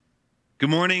Good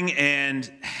morning and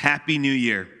Happy New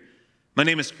Year. My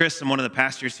name is Chris. I'm one of the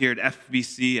pastors here at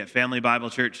FBC at Family Bible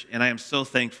Church, and I am so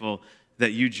thankful that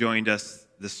you joined us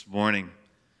this morning.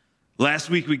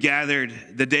 Last week we gathered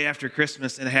the day after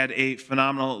Christmas and had a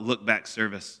phenomenal look-back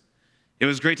service. It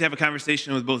was great to have a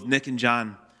conversation with both Nick and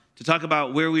John to talk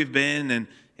about where we've been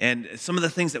and some of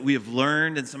the things that we have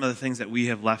learned and some of the things that we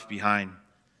have left behind.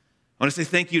 I want to say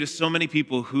thank you to so many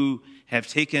people who have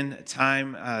taken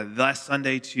time last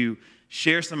Sunday to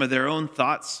share some of their own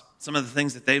thoughts, some of the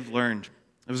things that they've learned.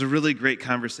 It was a really great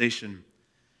conversation.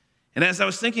 And as I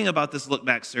was thinking about this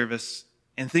look-back service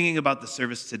and thinking about the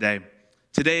service today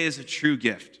is a true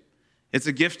gift. It's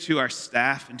a gift to our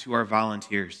staff and to our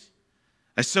volunteers.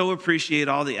 I so appreciate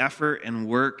all the effort and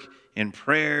work and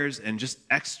prayers and just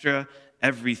extra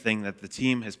everything that the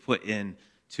team has put in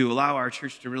to allow our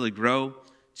church to really grow,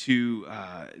 to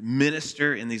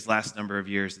minister in these last number of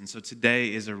years. And so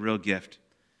today is a real gift.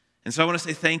 And so I want to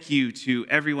say thank you to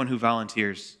everyone who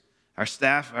volunteers. Our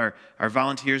staff, our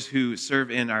volunteers who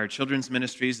serve in our children's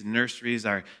ministries and nurseries,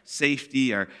 our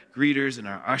safety, our greeters and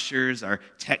our ushers, our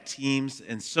tech teams,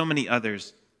 and so many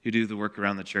others who do the work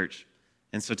around the church.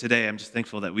 And so today I'm just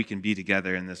thankful that we can be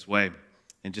together in this way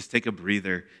and just take a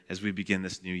breather as we begin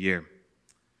this new year.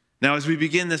 Now, as we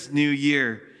begin this new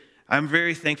year, I'm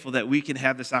very thankful that we can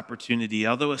have this opportunity,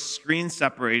 although a screen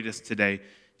separated us today,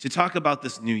 to talk about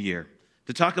this new year.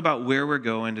 To talk about where we're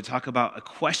going, to talk about a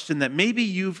question that maybe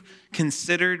you've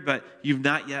considered but you've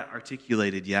not yet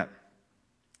articulated yet.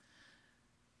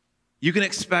 You can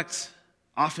expect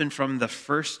often from the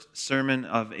first sermon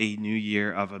of a new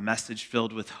year of a message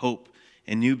filled with hope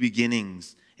and new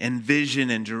beginnings and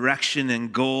vision and direction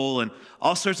and goal and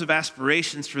all sorts of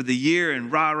aspirations for the year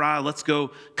and rah, let's go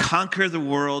conquer the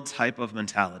world type of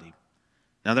mentality.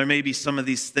 Now there may be some of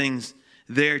these things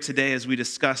there today as we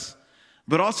discuss.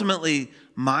 But ultimately,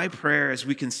 my prayer as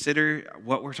we consider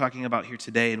what we're talking about here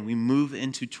today and we move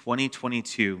into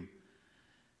 2022,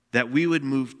 that we would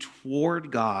move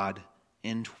toward God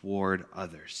and toward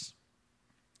others.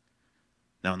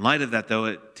 Now, in light of that, though,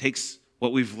 it takes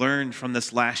what we've learned from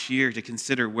this last year to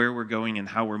consider where we're going and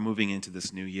how we're moving into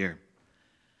this new year.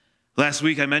 Last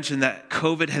week, I mentioned that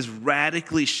COVID has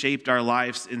radically shaped our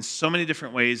lives in so many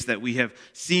different ways that we have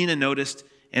seen and noticed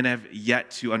and have yet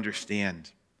to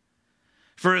understand.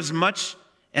 For as much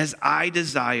as I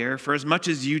desire, for as much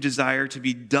as you desire to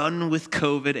be done with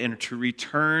COVID and to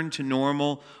return to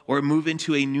normal or move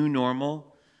into a new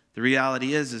normal, the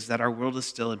reality is that our world is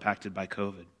still impacted by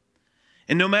COVID.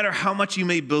 And no matter how much you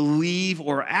may believe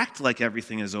or act like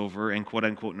everything is over and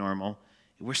quote-unquote normal,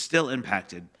 we're still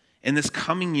impacted. And this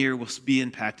coming year will be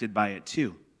impacted by it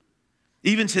too.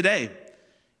 Even today,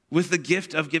 with the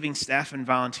gift of giving staff and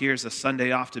volunteers a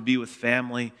Sunday off to be with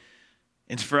family,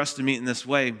 and for us to meet in this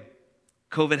way,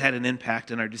 COVID had an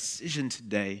impact on our decision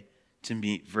today to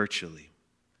meet virtually.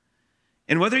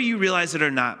 And whether you realize it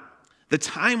or not, the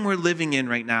time we're living in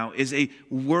right now is a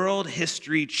world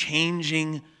history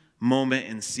changing moment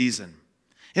and season.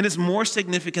 And it's more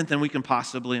significant than we can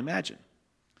possibly imagine.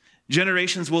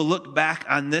 Generations will look back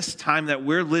on this time that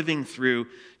we're living through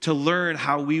to learn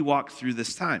how we walked through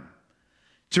this time,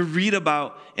 to read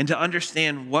about and to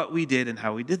understand what we did and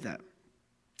how we did that.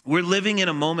 We're living in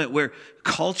a moment where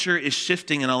culture is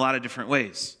shifting in a lot of different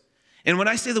ways. And when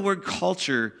I say the word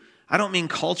culture, I don't mean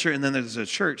culture and then there's a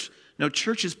church. No,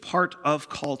 church is part of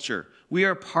culture. We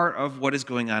are part of what is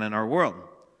going on in our world.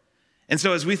 And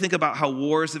so as we think about how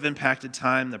wars have impacted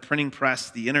time, the printing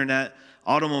press, the internet,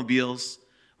 automobiles,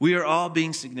 we are all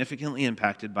being significantly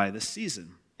impacted by this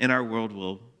season, and our world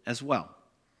will as well.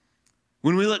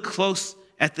 When we look close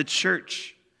at the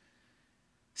church,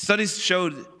 studies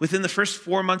showed within the first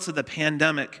 4 months of the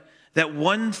pandemic that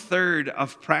 1/3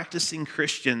 of practicing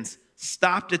Christians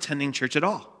stopped attending church at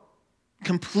all,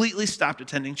 completely stopped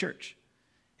attending church.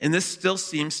 And this still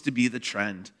seems to be the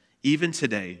trend, even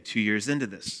today, 2 years into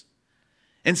this.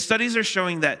 And studies are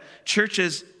showing that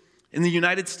churches in the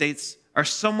United States are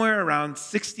somewhere around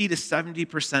 60 to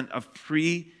 70% of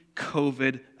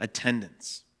pre-COVID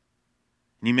attendance.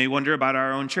 And you may wonder about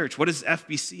our own church. What is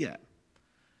FBC at?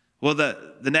 Well,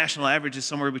 the national average is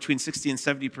somewhere between 60 and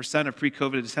 70% of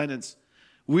pre-COVID attendance.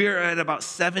 We are at about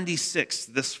 76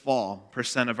 this fall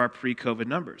percent of our pre-COVID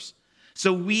numbers.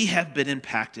 So we have been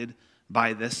impacted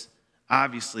by this,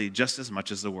 obviously, just as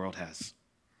much as the world has.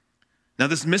 Now,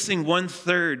 this missing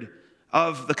 1/3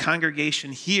 of the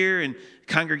congregation here and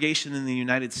congregation in the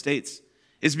United States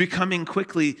is becoming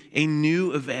quickly a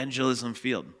new evangelism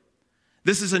field.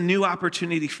 This is a new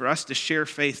opportunity for us to share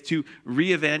faith, to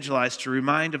re-evangelize, to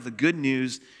remind of the good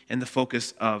news and the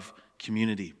focus of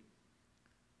community.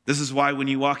 This is why when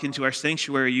you walk into our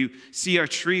sanctuary, you see our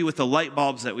tree with the light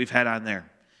bulbs that we've had on there.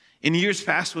 In years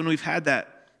past when we've had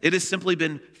that, it has simply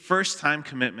been first-time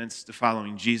commitments to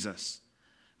following Jesus.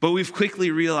 But we've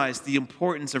quickly realized the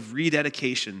importance of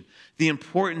rededication, the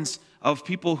importance of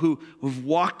people who've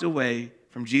walked away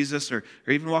from Jesus or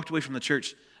even walked away from the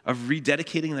church, of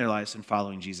rededicating their lives and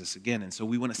following Jesus again. And so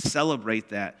we want to celebrate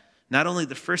that, not only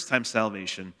the first-time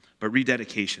salvation, but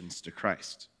rededications to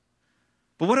Christ.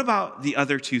 But what about the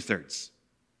other two-thirds?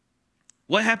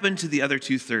 What happened to the other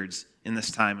two-thirds in this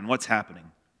time, and what's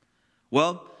happening?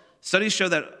 Well, studies show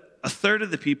that a third of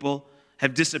the people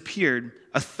have disappeared.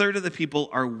 A third of the people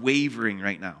are wavering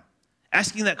right now,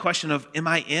 asking that question of, am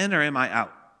I in or am I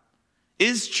out?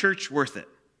 Is church worth it?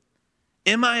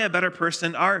 Am I a better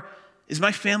person? Is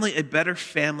my family a better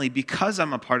family because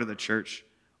I'm a part of the church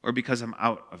or because I'm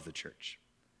out of the church?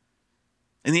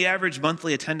 And the average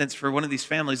monthly attendance for one of these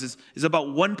families is about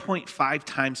 1.5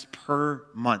 times per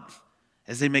month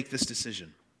as they make this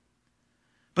decision.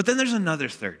 But then there's another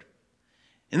third.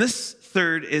 And this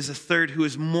third is a third who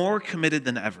is more committed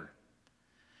than ever.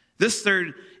 This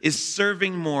third is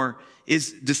serving more,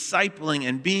 is discipling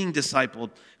and being discipled,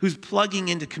 who's plugging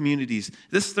into communities.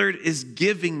 This third is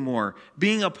giving more,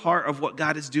 being a part of what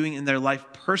God is doing in their life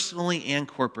personally and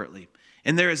corporately.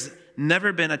 And there has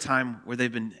never been a time where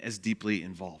they've been as deeply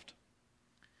involved.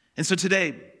 And so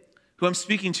today, who I'm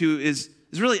speaking to is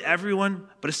really everyone,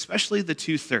 but especially the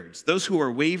two-thirds, those who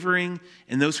are wavering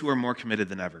and those who are more committed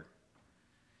than ever.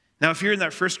 Now, if you're in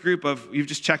that first group of you've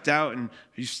just checked out and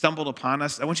you've stumbled upon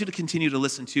us, I want you to continue to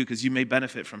listen too, because you may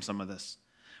benefit from some of this.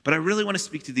 But I really want to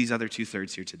speak to these other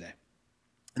two-thirds here today.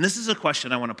 And this is a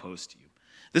question I want to pose to you.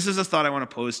 This is a thought I want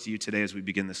to pose to you today as we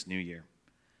begin this new year.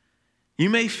 You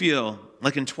may feel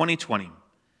like in 2020,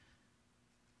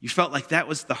 you felt like that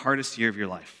was the hardest year of your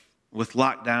life, with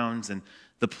lockdowns and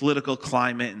the political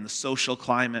climate and the social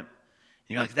climate. And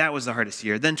you're like, that was the hardest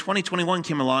year. Then 2021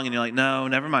 came along and you're like, no,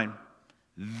 never mind.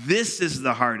 This is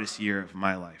the hardest year of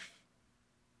my life.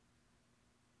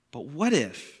 But what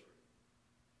if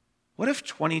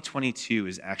 2022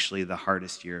 is actually the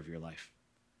hardest year of your life?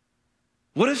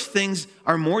 What if things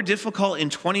are more difficult in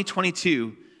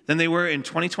 2022 than they were in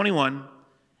 2021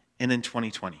 and in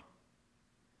 2020?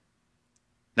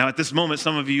 Now, at this moment,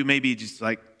 some of you may be just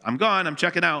like, I'm gone, I'm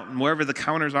checking out, and wherever the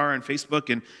counters are on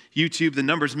Facebook and YouTube, the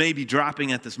numbers may be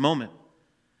dropping at this moment.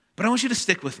 But I want you to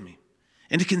stick with me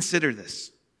and to consider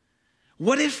this.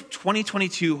 What if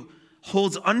 2022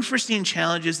 holds unforeseen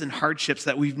challenges and hardships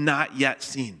that we've not yet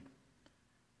seen?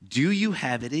 Do you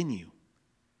have it in you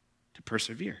to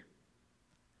persevere?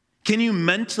 Can you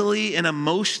mentally and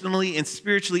emotionally and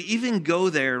spiritually even go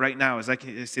there right now as I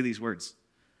say these words?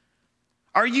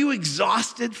 Are you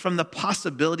exhausted from the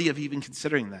possibility of even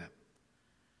considering that?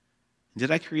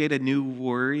 Did I create a new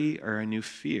worry or a new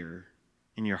fear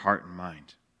in your heart and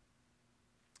mind?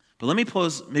 But let me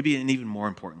pose maybe an even more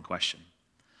important question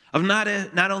of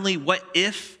not only what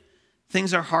if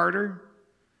things are harder,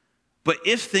 but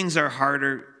if things are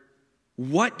harder,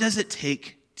 what does it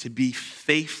take to be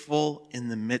faithful in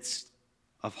the midst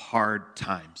of hard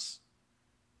times?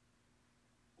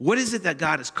 What is it that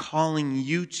God is calling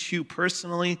you to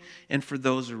personally and for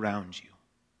those around you?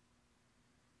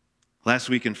 Last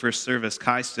week in first service,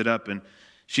 Kai stood up and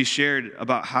she shared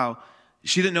about how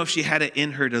she didn't know if she had it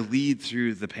in her to lead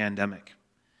through the pandemic.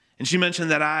 And she mentioned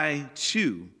that I,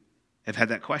 too, have had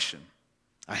that question.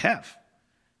 I have,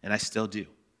 and I still do.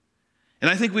 And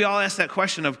I think we all ask that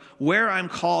question of where I'm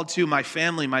called to, my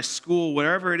family, my school,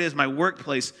 wherever it is, my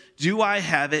workplace, do I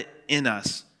have it in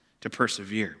us to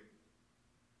persevere?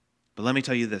 But let me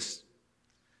tell you this,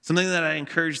 something that I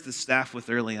encouraged the staff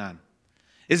with early on,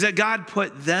 is that God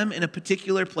put them in a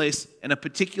particular place in a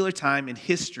particular time in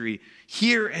history,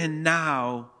 here and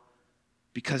now,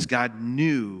 because God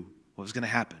knew what was going to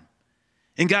happen.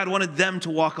 And God wanted them to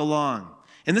walk along.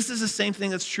 And this is the same thing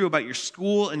that's true about your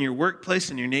school and your workplace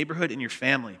and your neighborhood and your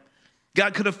family.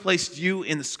 God could have placed you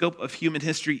in the scope of human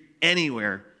history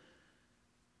anywhere,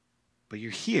 but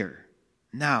you're here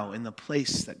now in the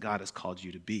place that God has called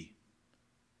you to be.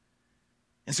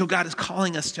 And so God is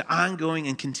calling us to ongoing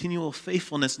and continual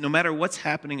faithfulness no matter what's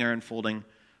happening or unfolding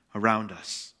around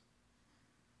us.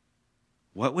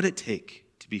 What would it take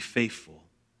to be faithful?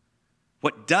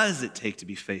 What does it take to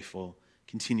be faithful,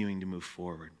 continuing to move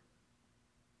forward?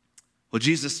 Well,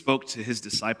 Jesus spoke to his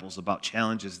disciples about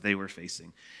challenges they were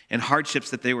facing and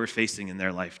hardships that they were facing in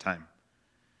their lifetime.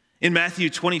 In Matthew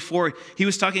 24, he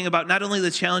was talking about not only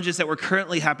the challenges that were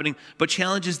currently happening, but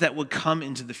challenges that would come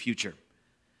into the future.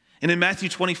 And in Matthew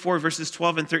 24, verses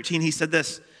 12 and 13, he said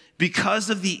this,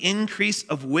 because of the increase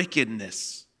of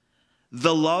wickedness,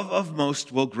 the love of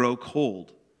most will grow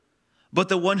cold, but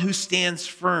the one who stands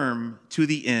firm to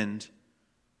the end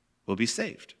will be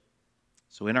saved.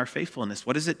 So in our faithfulness,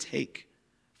 what does it take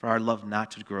for our love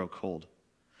not to grow cold?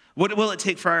 What will it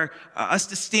take for us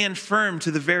to stand firm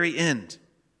to the very end?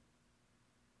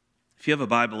 If you have a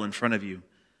Bible in front of you,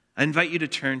 I invite you to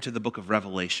turn to the book of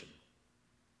Revelation.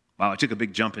 Wow, I took a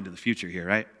big jump into the future here,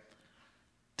 right?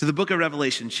 To the book of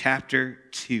Revelation, chapter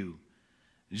 2.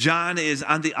 John is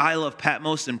on the Isle of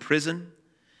Patmos in prison,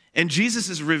 and Jesus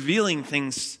is revealing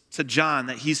things to John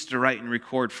that he's to write and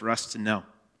record for us to know.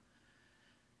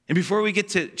 And before we get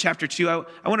to chapter 2,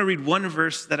 I want to read one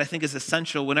verse that I think is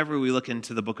essential whenever we look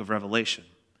into the book of Revelation.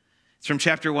 It's from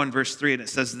chapter 1, verse 3, and it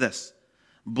says this: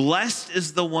 "Blessed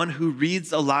is the one who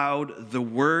reads aloud the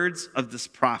words of this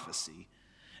prophecy,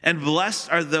 and blessed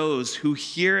are those who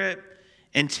hear it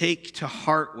and take to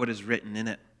heart what is written in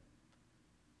it,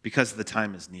 because the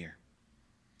time is near."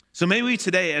 So may we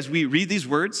today, as we read these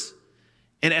words,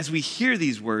 and as we hear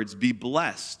these words, be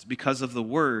blessed because of the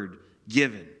word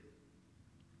given.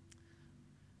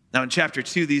 Now in chapter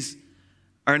 2, these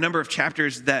are a number of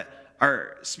chapters that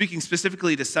are speaking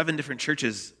specifically to 7 different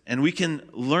churches, and we can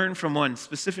learn from one,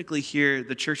 specifically here,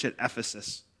 the church at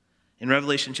Ephesus, in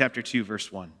Revelation chapter 2,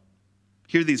 verse 1.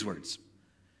 Hear these words: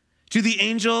 "To the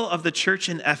angel of the church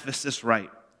in Ephesus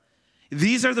write,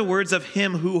 these are the words of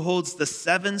him who holds the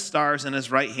 7 stars in his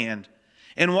right hand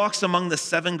and walks among the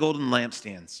 7 golden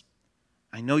lampstands.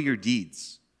 I know your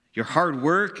deeds, your hard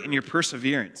work, and your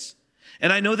perseverance.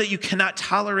 And I know that you cannot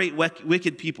tolerate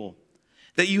wicked people,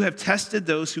 that you have tested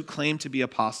those who claim to be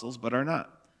apostles but are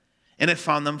not, and have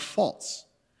found them false.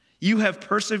 You have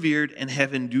persevered and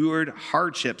have endured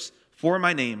hardships for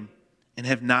my name and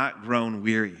have not grown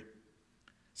weary."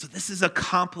 So this is a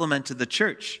compliment to the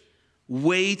church.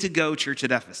 Way to go, church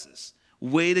at Ephesus.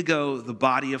 Way to go, the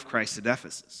body of Christ at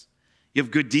Ephesus. You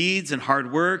have good deeds and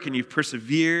hard work, and you've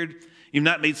persevered. You've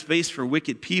not made space for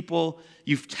wicked people.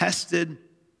 You've tested.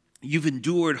 You've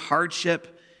endured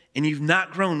hardship, and you've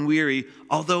not grown weary,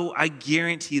 although I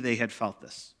guarantee they had felt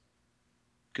this.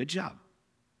 Good job.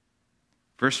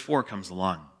 Verse 4 comes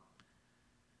along,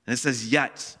 and it says,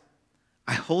 "Yet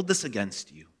I hold this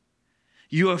against you.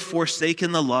 You have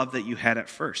forsaken the love that you had at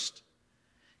first.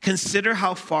 Consider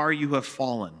how far you have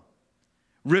fallen.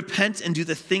 Repent and do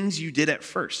the things you did at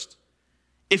first.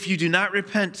 If you do not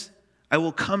repent, I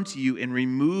will come to you and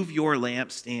remove your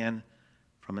lampstand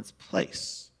from its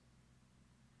place."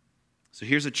 So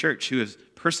here's a church who has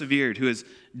persevered, who has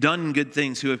done good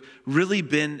things, who have really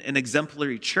been an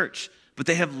exemplary church, but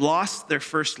they have lost their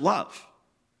first love.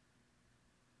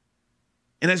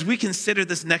 And as we consider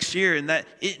this next year, and that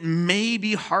it may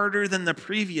be harder than the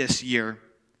previous year,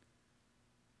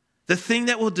 the thing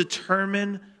that will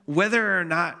determine whether or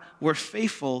not we're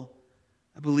faithful,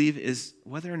 I believe, is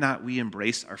whether or not we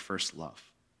embrace our first love.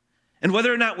 And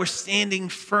whether or not we're standing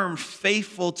firm,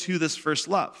 faithful to this first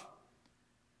love.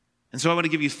 And so I want to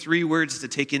give you 3 words to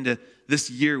take into this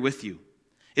year with you.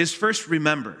 Is first,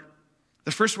 remember.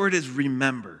 The first word is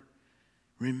remember.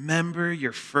 Remember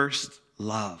your first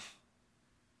love.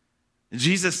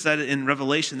 Jesus said in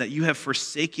Revelation that you have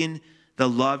forsaken the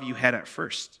love you had at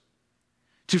first.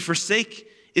 To forsake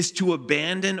is to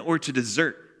abandon or to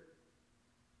desert.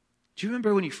 Do you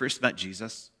remember when you first met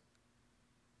Jesus?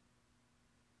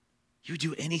 You would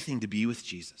do anything to be with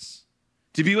Jesus,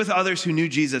 to be with others who knew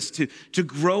Jesus, to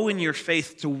grow in your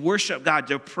faith, to worship God,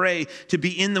 to pray, to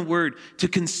be in the Word, to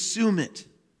consume it.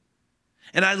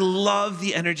 And I love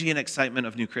the energy and excitement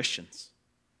of new Christians.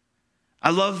 I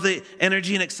love the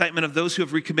energy and excitement of those who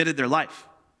have recommitted their life.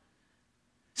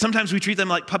 Sometimes we treat them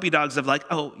like puppy dogs of like,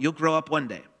 oh, you'll grow up one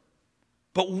day.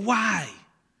 But why?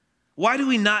 Why do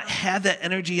we not have that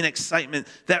energy and excitement,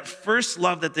 that first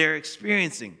love that they're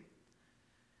experiencing?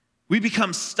 We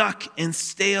become stuck and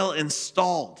stale and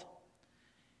stalled.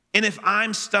 And if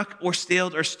I'm stuck or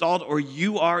staled or stalled, or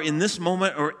you are in this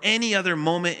moment or any other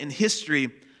moment in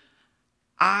history,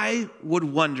 I would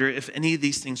wonder if any of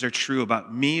these things are true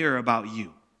about me or about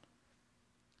you.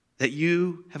 That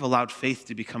you have allowed faith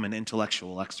to become an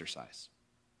intellectual exercise.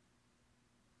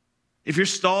 If you're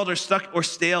stalled or stuck or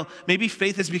stale, maybe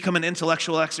faith has become an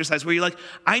intellectual exercise where you're like,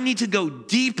 I need to go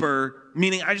deeper,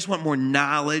 meaning I just want more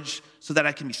knowledge so that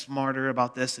I can be smarter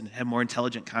about this and have more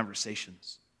intelligent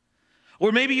conversations.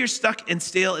 Or maybe you're stuck and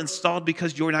stale and stalled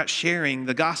because you're not sharing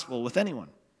the gospel with anyone.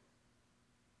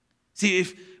 See,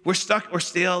 if we're stuck or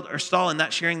stalled or stalled and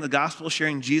not sharing the gospel,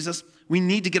 sharing Jesus, we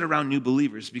need to get around new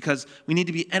believers because we need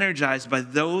to be energized by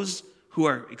those who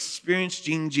are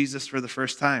experiencing Jesus for the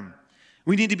first time.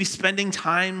 We need to be spending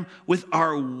time with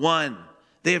our one,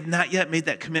 They have not yet made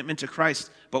that commitment to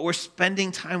Christ, but we're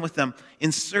spending time with them,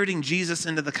 inserting Jesus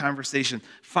into the conversation,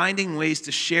 finding ways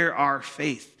to share our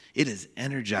faith. It is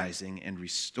energizing and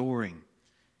restoring,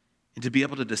 and to be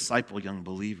able to disciple young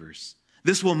believers.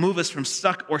 This will move us from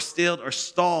stuck or stale or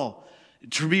stall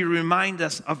to remind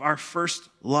us of our first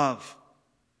love.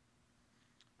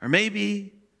 Or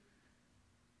maybe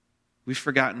we've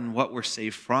forgotten what we're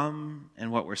saved from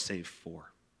and what we're saved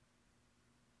for.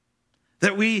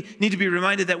 That we need to be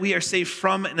reminded that we are saved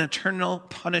from an eternal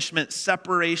punishment,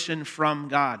 separation from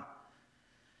God.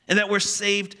 And that we're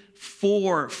saved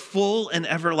for full and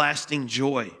everlasting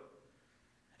joy.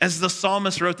 As the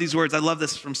psalmist wrote these words, I love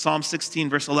this from Psalm 16,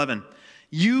 verse 11.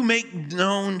 You make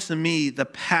known to me the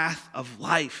path of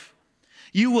life.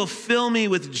 You will fill me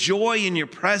with joy in your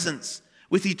presence,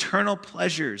 with eternal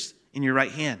pleasures in your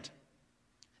right hand.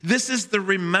 This is the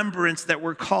remembrance that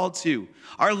we're called to.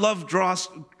 Our love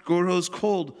grows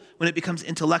cold when it becomes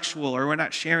intellectual, or we're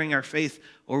not sharing our faith,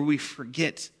 or we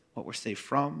forget what we're saved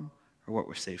from or what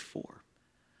we're saved for.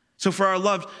 So for our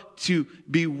love to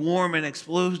be warm and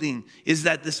exploding is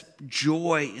that this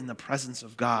joy in the presence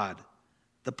of God,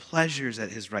 the pleasures at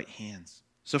his right hands.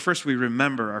 So first we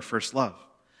remember our first love.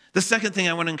 The second thing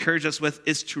I want to encourage us with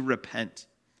is to repent.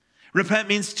 Repent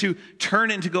means to turn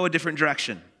and to go a different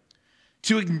direction.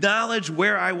 To acknowledge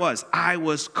where I was. I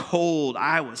was cold.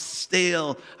 I was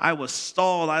stale. I was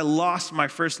stalled. I lost my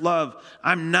first love.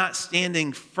 I'm not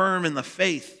standing firm in the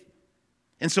faith.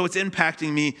 And so it's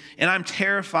impacting me, and I'm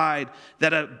terrified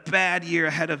that a bad year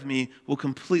ahead of me will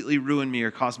completely ruin me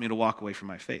or cause me to walk away from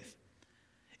my faith.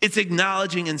 It's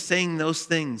acknowledging and saying those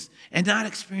things and not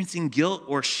experiencing guilt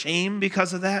or shame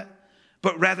because of that,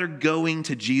 but rather going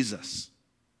to Jesus.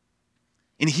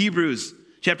 In Hebrews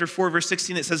chapter 4, verse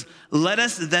 16, it says, let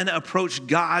us then approach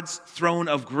God's throne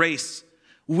of grace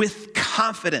with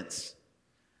confidence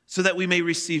so that we may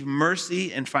receive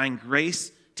mercy and find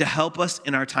grace to help us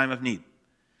in our time of need.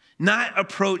 Not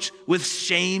approach with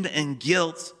shame and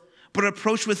guilt, but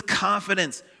approach with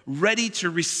confidence, ready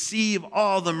to receive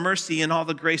all the mercy and all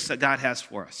the grace that God has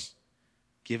for us,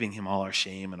 giving him all our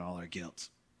shame and all our guilt.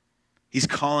 He's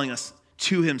calling us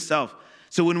to himself.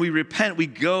 So when we repent, we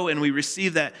go and we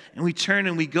receive that, and we turn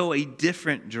and we go a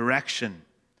different direction.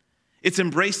 It's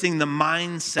embracing the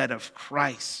mindset of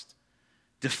Christ,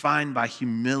 defined by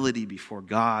humility before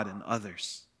God and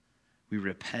others. We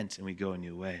repent and we go a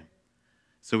new way.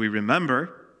 So we remember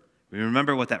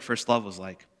what that first love was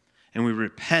like, and we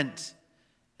repent,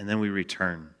 and then we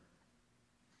return.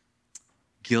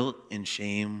 Guilt and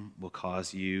shame will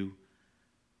cause you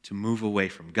to move away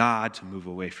from God, to move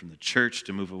away from the church,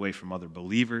 to move away from other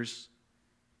believers.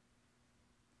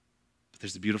 But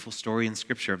there's a beautiful story in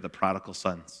Scripture of the prodigal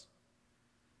sons.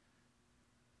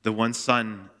 The one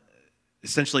son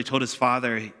essentially told his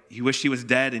father he wished he was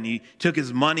dead, and he took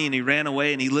his money and he ran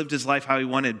away and he lived his life how he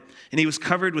wanted. And he was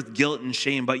covered with guilt and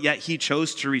shame, but yet he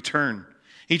chose to return.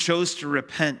 He chose to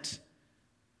repent.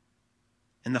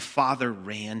 And the father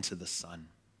ran to the son.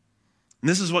 And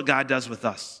this is what God does with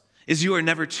us, is you are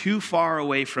never too far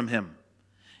away from him.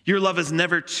 Your love is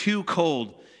never too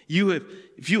cold.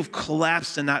 If you have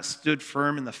collapsed and not stood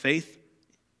firm in the faith,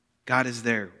 God is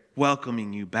there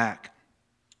welcoming you back,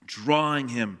 drawing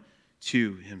him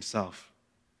to himself.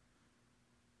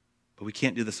 But we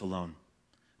can't do this alone.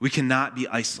 We cannot be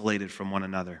isolated from one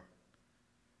another.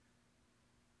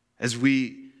 As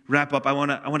we wrap up, I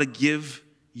want to give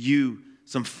you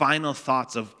some final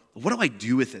thoughts of what do I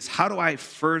do with this? How do I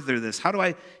further this? How do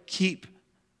I keep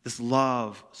this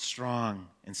love strong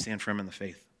and stand firm in the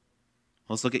faith?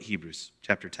 Well, let's look at Hebrews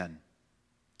chapter 10,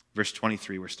 verse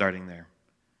 23. We're starting there.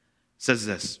 It says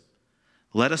this,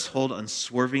 let us hold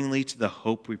unswervingly to the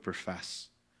hope we profess.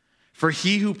 For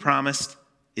he who promised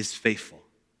is faithful.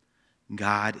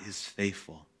 God is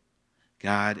faithful.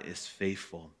 God is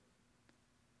faithful.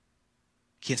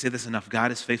 Can't say this enough.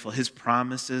 God is faithful. His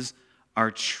promises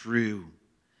are true.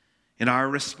 And our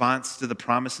response to the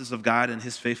promises of God and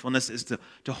his faithfulness is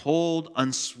to hold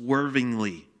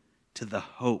unswervingly to the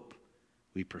hope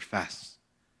we profess.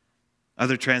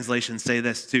 Other translations say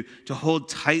this, to hold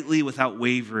tightly without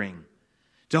wavering,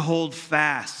 to hold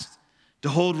fast, to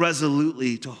hold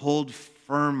resolutely, to hold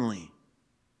firmly.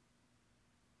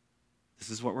 This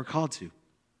is what we're called to.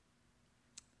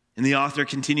 And the author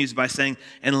continues by saying,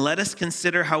 and let us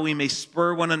consider how we may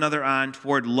spur one another on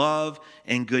toward love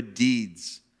and good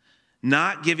deeds,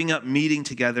 not giving up meeting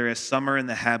together as some are in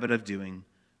the habit of doing,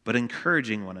 but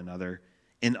encouraging one another,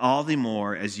 and all the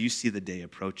more as you see the day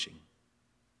approaching.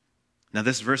 Now,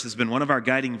 this verse has been one of our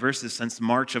guiding verses since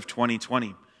March of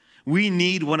 2020. We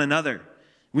need one another.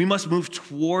 We must move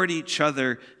toward each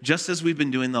other just as we've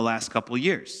been doing the last couple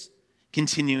years,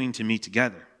 continuing to meet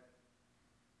together.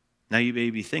 Now you may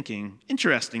be thinking,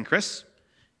 interesting, Chris,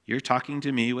 you're talking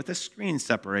to me with a screen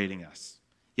separating us.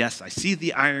 Yes, I see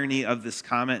the irony of this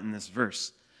comment in this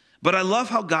verse, but I love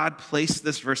how God placed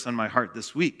this verse on my heart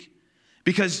this week,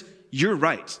 because you're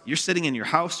right. You're sitting in your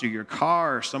house or your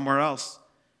car or somewhere else,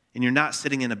 and you're not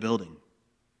sitting in a building.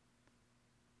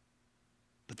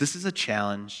 But this is a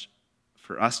challenge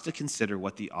for us to consider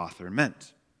what the author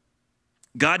meant.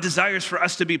 God desires for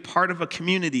us to be part of a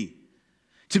community,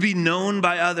 to be known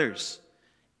by others.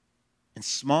 And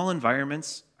small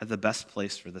environments are the best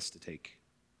place for this to take.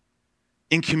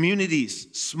 In communities,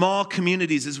 small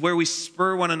communities is where we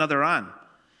spur one another on.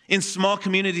 In small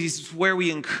communities is where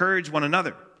we encourage one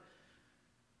another.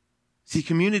 See,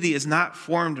 community is not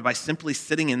formed by simply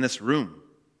sitting in this room,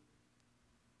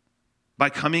 by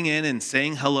coming in and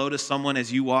saying hello to someone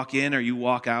as you walk in or you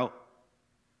walk out,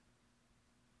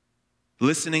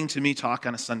 listening to me talk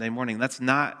on a Sunday morning. That's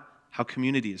not how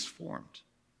community is formed,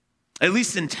 at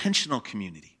least intentional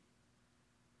community.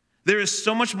 There is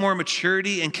so much more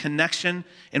maturity and connection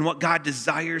in what God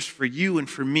desires for you and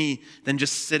for me than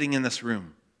just sitting in this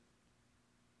room.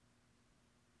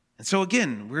 And so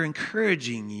again, we're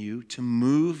encouraging you to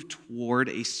move toward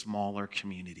a smaller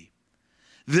community.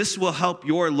 This will help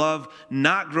your love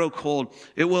not grow cold.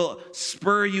 It will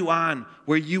spur you on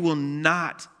where you will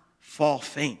not fall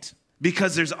faint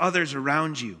because there's others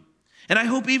around you. And I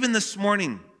hope even this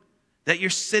morning that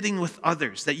you're sitting with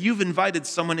others, that you've invited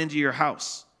someone into your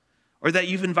house, or that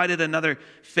you've invited another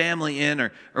family in,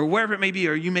 or wherever it may be,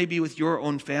 or you may be with your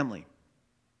own family.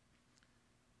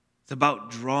 It's about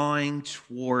drawing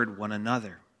toward one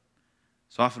another.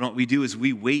 So often what we do is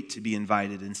we wait to be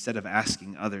invited instead of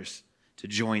asking others to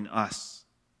join us.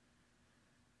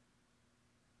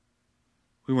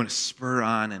 We want to spur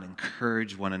on and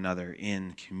encourage one another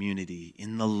in community,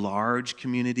 in the large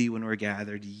community when we're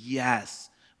gathered, yes,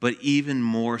 but even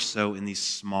more so in these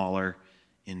smaller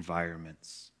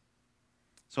environments.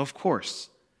 So of course,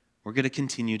 we're going to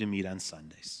continue to meet on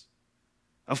Sundays.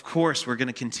 Of course, we're going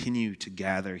to continue to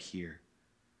gather here.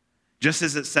 Just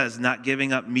as it says, not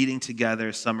giving up meeting together,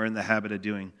 as some are in the habit of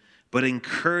doing, but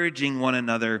encouraging one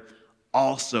another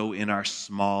also in our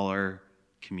smaller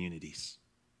communities.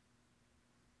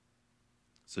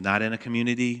 So not in a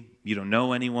community, you don't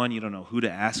know anyone, you don't know who to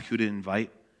ask, who to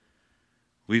invite.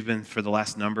 We've been for the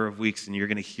last number of weeks, and you're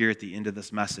going to hear at the end of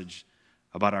this message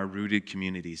about our rooted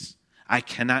communities. I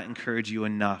cannot encourage you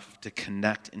enough to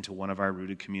connect into one of our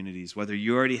rooted communities, whether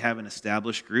you already have an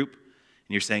established group and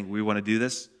you're saying, we want to do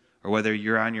this, or whether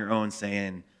you're on your own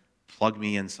saying, plug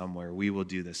me in somewhere, we will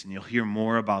do this. And you'll hear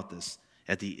more about this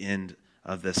at the end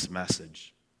of this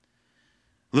message.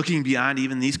 Looking beyond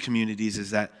even these communities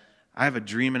is that I have a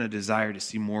dream and a desire to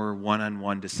see more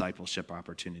one-on-one discipleship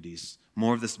opportunities,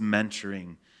 more of this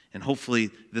mentoring, and hopefully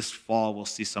this fall we'll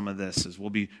see some of this as we'll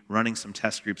be running some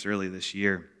test groups early this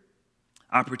year.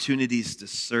 Opportunities to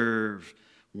serve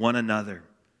one another,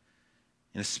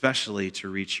 and especially to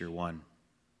reach your one.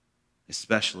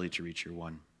 Especially to reach your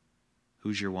one.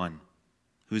 Who's your one?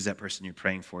 Who's that person you're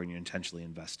praying for and you're intentionally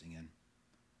investing in?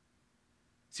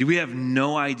 See, we have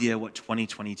no idea what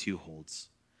 2022 holds.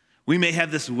 We may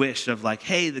have this wish of like,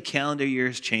 hey, the calendar year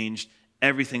has changed,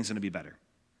 everything's going to be better.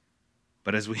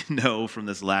 But as we know from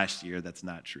this last year, that's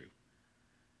not true.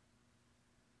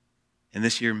 And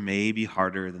this year may be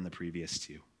harder than the previous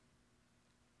two.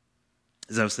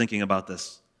 As I was thinking about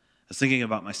this, I was thinking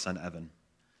about my son, Evan.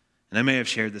 And I may have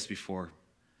shared this before,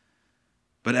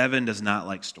 but Evan does not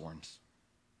like storms.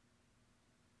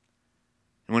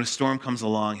 And when a storm comes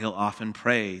along, he'll often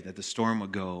pray that the storm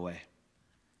would go away.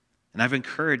 And I've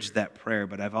encouraged that prayer,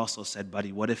 but I've also said,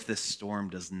 buddy, what if this storm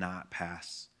does not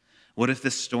pass? What if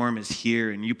this storm is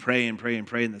here and you pray and pray and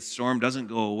pray and the storm doesn't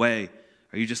go away?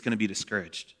 Are you just going to be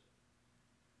discouraged?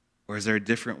 Or is there a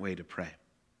different way to pray?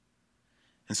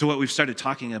 And so what we've started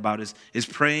talking about is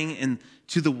praying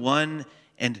to the one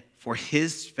and for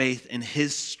his faith and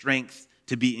his strength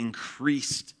to be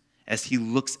increased as he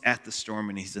looks at the storm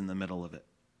and he's in the middle of it.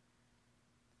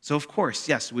 So of course,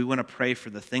 yes, we want to pray for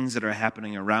the things that are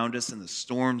happening around us and the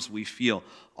storms we feel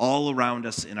all around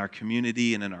us in our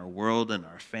community and in our world and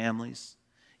our families.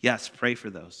 Yes, pray for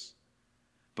those.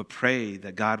 But pray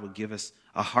that God would give us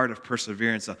a heart of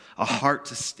perseverance, a heart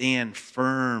to stand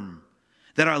firm,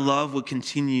 that our love would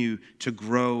continue to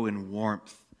grow in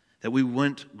warmth, that we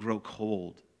wouldn't grow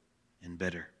cold and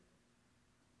bitter.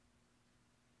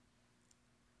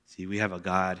 See, we have a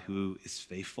God who is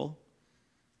faithful,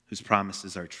 whose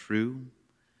promises are true,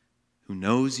 who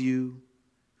knows you,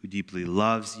 who deeply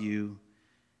loves you,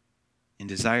 and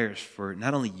desires for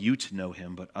not only you to know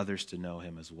him, but others to know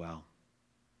him as well.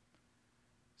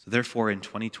 So therefore, in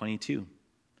 2022,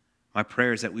 my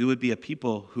prayer is that we would be a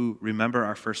people who remember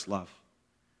our first love,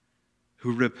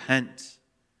 who repent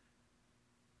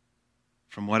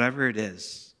from whatever it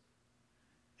is,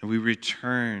 and we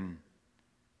return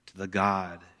to the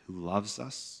God who loves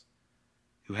us,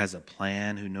 who has a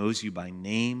plan, who knows you by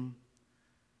name,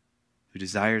 who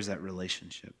desires that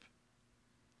relationship.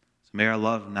 So may our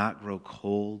love not grow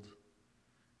cold.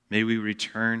 May we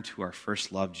return to our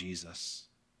first love, Jesus.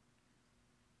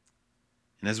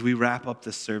 And as we wrap up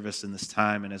this service in this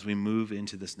time, and as we move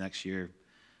into this next year,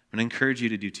 I'm going to encourage you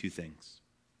to do two things.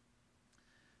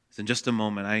 So in just a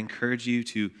moment, I encourage you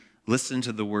to listen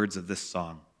to the words of this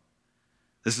song.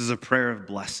 This is a prayer of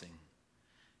blessing.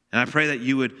 And I pray that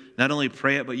you would not only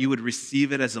pray it, but you would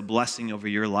receive it as a blessing over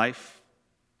your life,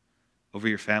 over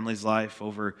your family's life,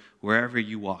 over wherever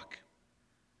you walk.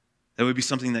 That would be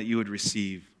something that you would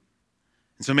receive.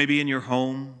 And so maybe in your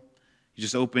home, you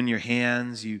just open your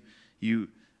hands, you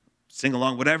sing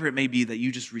along, whatever it may be, that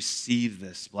you just receive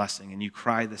this blessing and you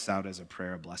cry this out as a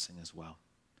prayer of blessing as well.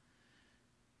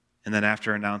 And then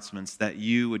after announcements, that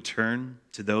you would turn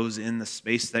to those in the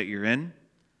space that you're in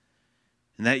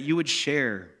and that you would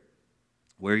share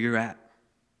where you're at,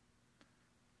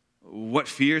 what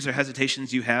fears or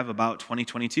hesitations you have about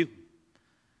 2022,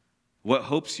 what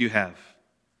hopes you have.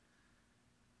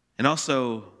 And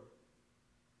also,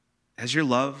 has your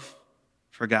love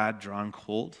for God drawn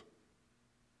cold?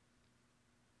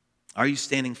 Are you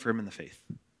standing firm in the faith?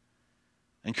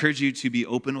 I encourage you to be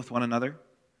open with one another,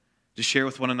 to share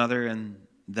with one another, and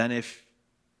then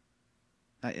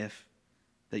that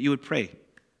you would pray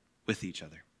with each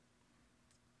other.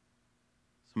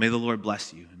 So may the Lord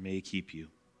bless you, and may he keep you.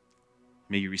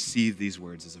 May you receive these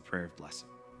words as a prayer of blessing.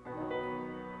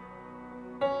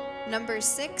 Numbers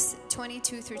 6,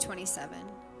 22 through 27.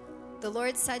 The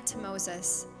Lord said to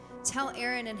Moses, "Tell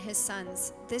Aaron and his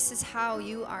sons, this is how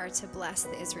you are to bless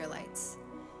the Israelites.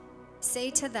 Say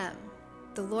to them,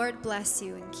 the Lord bless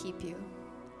you and keep you.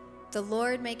 The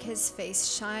Lord make his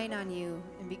face shine on you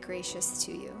and be gracious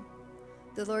to you.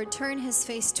 The Lord turn his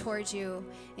face toward you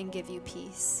and give you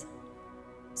peace.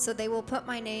 So they will put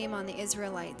my name on the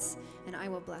Israelites, and I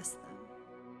will bless them."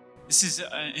 This is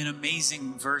an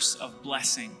amazing verse of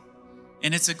blessing.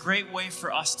 And it's a great way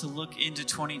for us to look into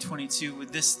 2022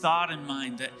 with this thought in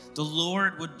mind that the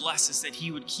Lord would bless us, that he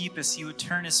would keep us, he would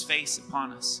turn his face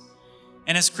upon us.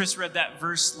 And as Chris read that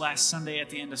verse last Sunday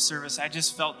at the end of service, I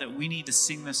just felt that we need to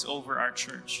sing this over our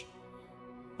church.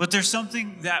 But there's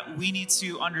something that we need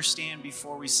to understand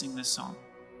before we sing this song.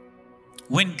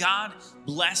 When God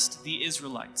blessed the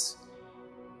Israelites,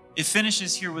 it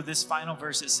finishes here with this final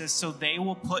verse. It says, "So they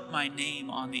will put my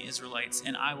name on the Israelites,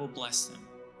 and I will bless them."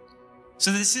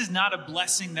 So this is not a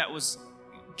blessing that was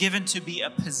given to be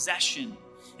a possession.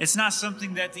 It's not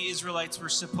something that the Israelites were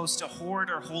supposed to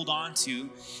hoard or hold on to.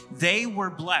 They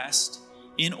were blessed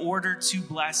in order to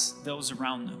bless those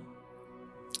around them.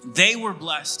 They were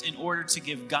blessed in order to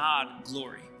give God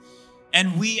glory.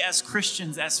 And we as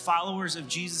Christians, as followers of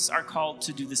Jesus, are called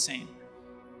to do the same.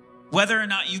 Whether or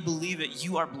not you believe it,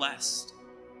 you are blessed.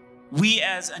 We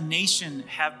as a nation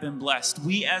have been blessed.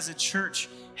 We as a church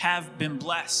have been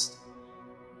blessed.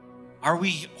 Are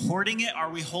we hoarding it? Are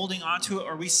we holding on to it?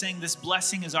 Are we saying this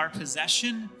blessing is our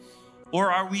possession?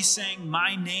 Or are we saying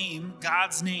my name,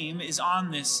 God's name, is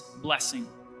on this blessing?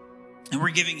 And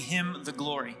we're giving him the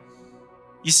glory.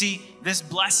 You see, this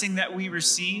blessing that we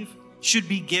receive should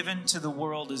be given to the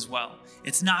world as well.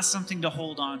 It's not something to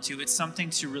hold on to. It's something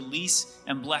to release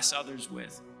and bless others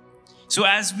with. So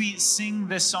as we sing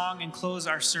this song and close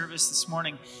our service this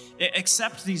morning,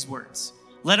 accept these words.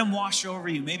 Let them wash over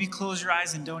you. Maybe close your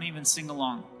eyes and don't even sing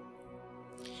along.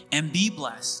 And be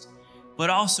blessed.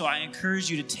 But also, I encourage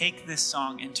you to take this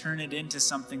song and turn it into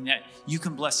something that you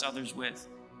can bless others with.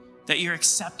 That you're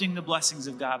accepting the blessings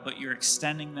of God, but you're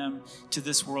extending them to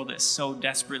this world that so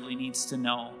desperately needs to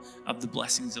know of the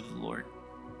blessings of the Lord.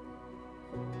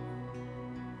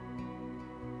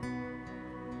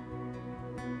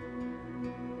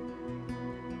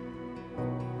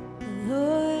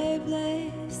 Lord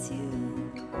bless you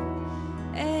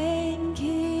and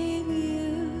keep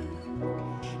you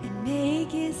and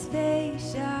make his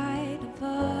face shine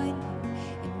upon you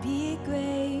and be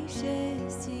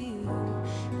gracious to you.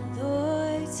 The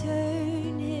Lord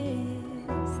turn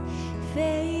his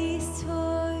face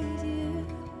toward you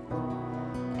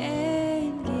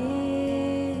and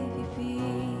give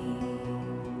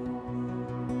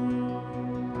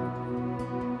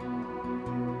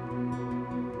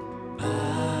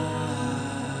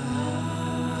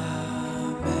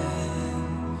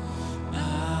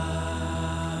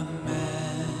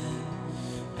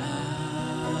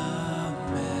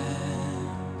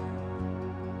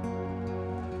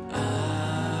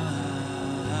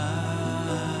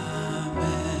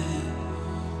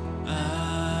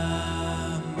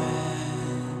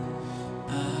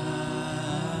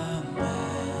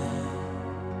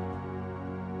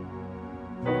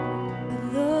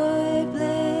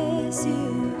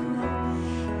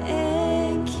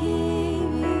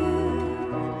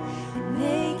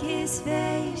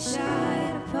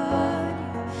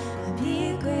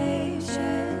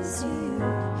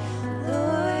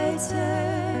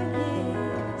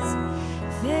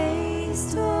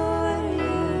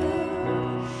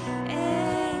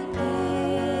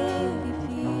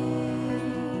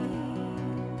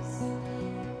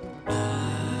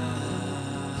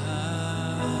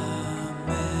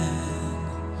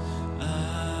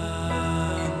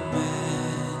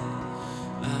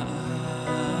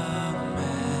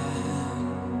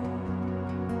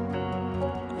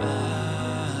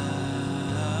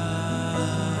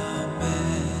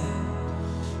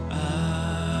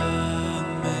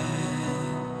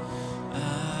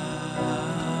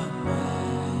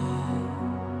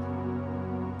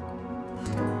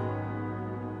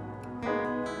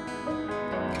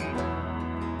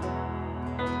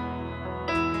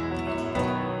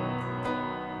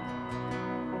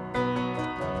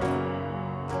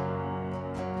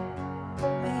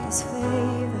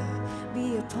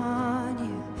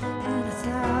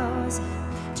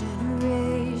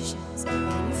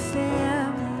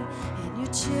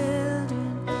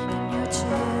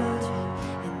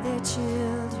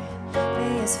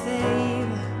His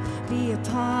favor be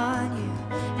upon you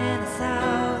and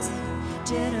 1,000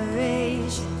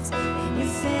 generations, and your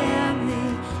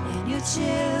family and your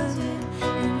children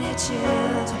and their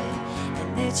children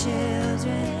and their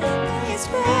children. May His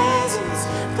presence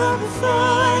go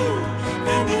before you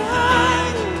and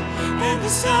behind you and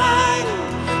beside you,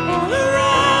 all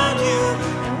around you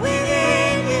and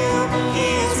within you.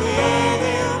 He is with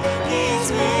you, He is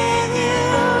with you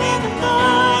in the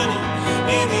morning,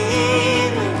 in the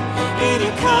evening, in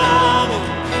your coming,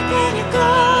 in your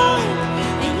going,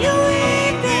 in your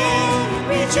weeping,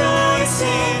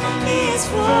 rejoicing. He is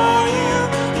for you,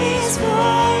 He is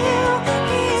for you,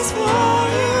 He is for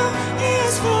you, He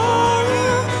is for you,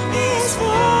 He is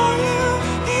for you,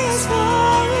 He is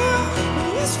for you, He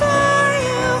is for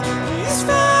you, He is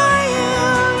for you,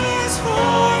 He is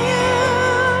for you.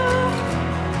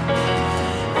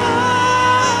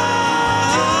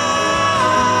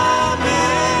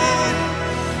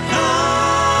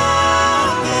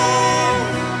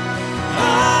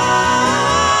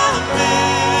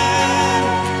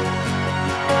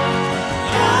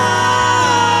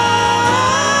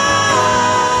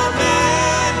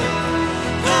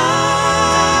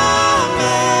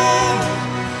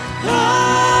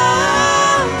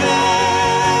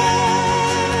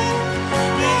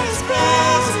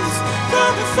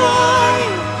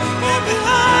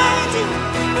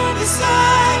 Amen.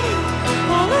 Beside you,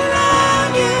 all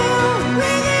around you,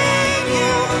 within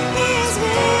you. He is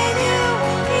with you,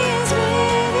 He is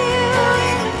with you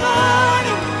in the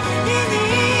morning, in the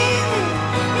evening,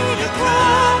 in your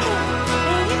coming,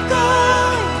 in your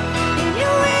going, in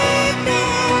your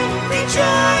weeping,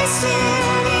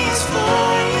 rejoicing. He is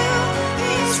for you, He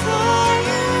is for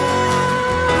you.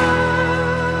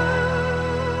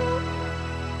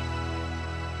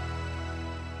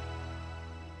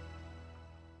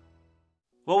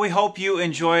 Well, we hope you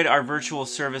enjoyed our virtual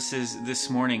services this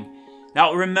morning.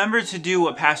 Now, remember to do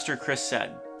what Pastor Chris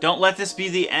said. Don't let this be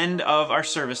the end of our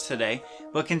service today,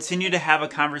 but continue to have a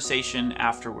conversation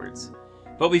afterwards.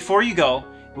 But before you go,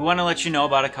 we want to let you know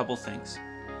about a couple things.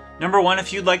 Number one,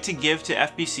 if you'd like to give to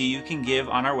FBC, you can give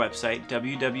on our website,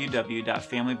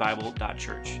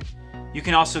 www.familybible.church. You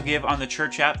can also give on the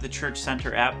church app, the Church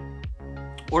Center app,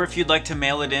 or if you'd like to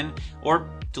mail it in or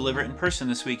deliver it in person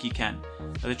this week, you can.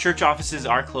 The church offices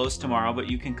are closed tomorrow, but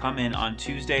you can come in on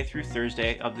Tuesday through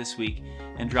Thursday of this week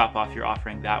and drop off your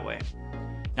offering that way.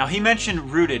 Now, he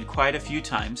mentioned Rooted quite a few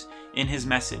times in his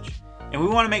message, and we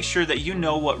want to make sure that you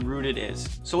know what Rooted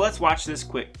is. So let's watch this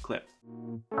quick clip.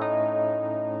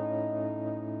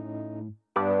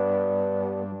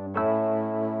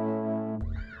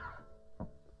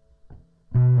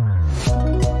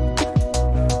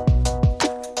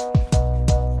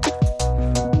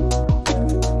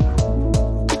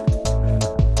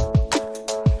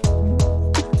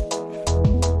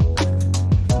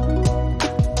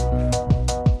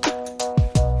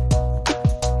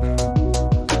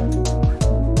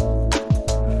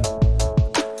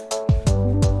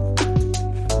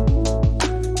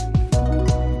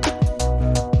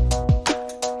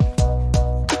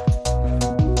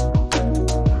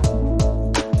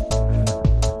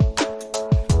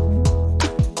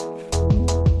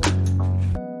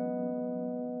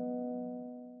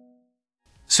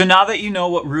 So now that you know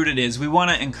what Rooted is, we want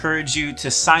to encourage you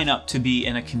to sign up to be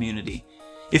in a community.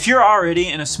 If you're already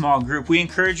in a small group, we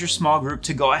encourage your small group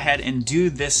to go ahead and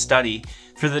do this study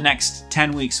for the next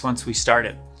 10 weeks once we start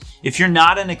it. If you're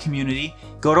not in a community,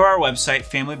 go to our website,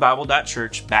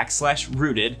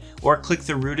 familybible.church/rooted, or click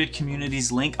the Rooted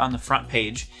Communities link on the front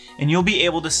page, and you'll be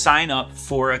able to sign up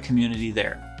for a community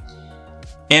there.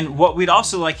 And what we'd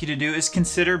also like you to do is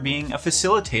consider being a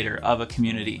facilitator of a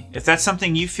community. If that's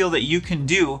something you feel that you can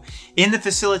do, in the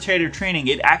facilitator training,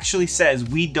 it actually says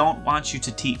we don't want you to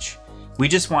teach. We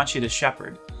just want you to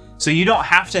shepherd. So you don't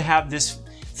have to have this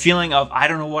feeling of, I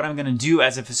don't know what I'm going to do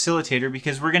as a facilitator,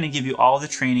 because we're going to give you all the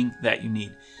training that you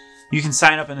need. You can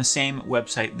sign up in the same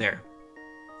website there.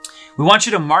 We want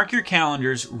you to mark your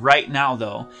calendars right now,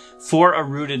 though, for a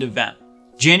Rooted event.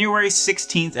 January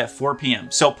 16th at 4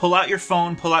 p.m. So pull out your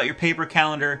phone, pull out your paper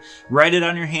calendar, write it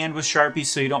on your hand with Sharpie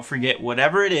so you don't forget.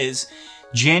 Whatever it is,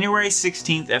 January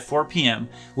 16th at 4 p.m.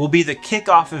 will be the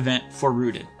kickoff event for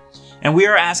Rooted. And we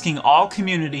are asking all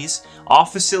communities, all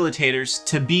facilitators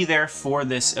to be there for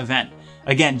this event.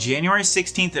 Again, January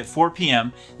 16th at 4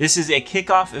 p.m. This is a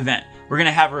kickoff event. We're going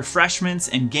to have refreshments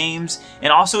and games,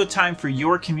 and also a time for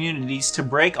your communities to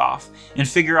break off and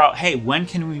figure out, hey, when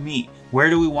can we meet? Where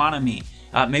do we want to meet?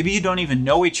 Maybe you don't even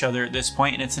know each other at this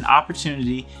point, and it's an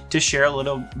opportunity to share a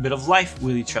little bit of life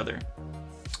with each other.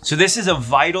 So this is a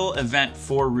vital event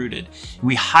for Rooted.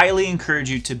 We highly encourage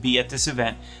you to be at this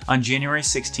event on January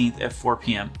 16th at 4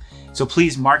 p.m. So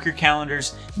please mark your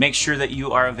calendars, make sure that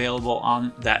you are available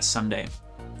on that Sunday.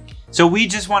 So we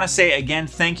just want to say again,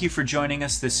 thank you for joining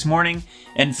us this morning,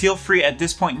 and feel free at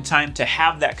this point in time to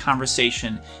have that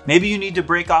conversation. Maybe you need to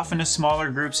break off into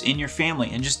smaller groups in your family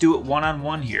and just do it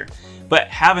one-on-one here, but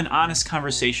have an honest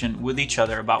conversation with each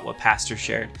other about what Pastor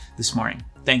shared this morning.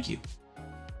 Thank you.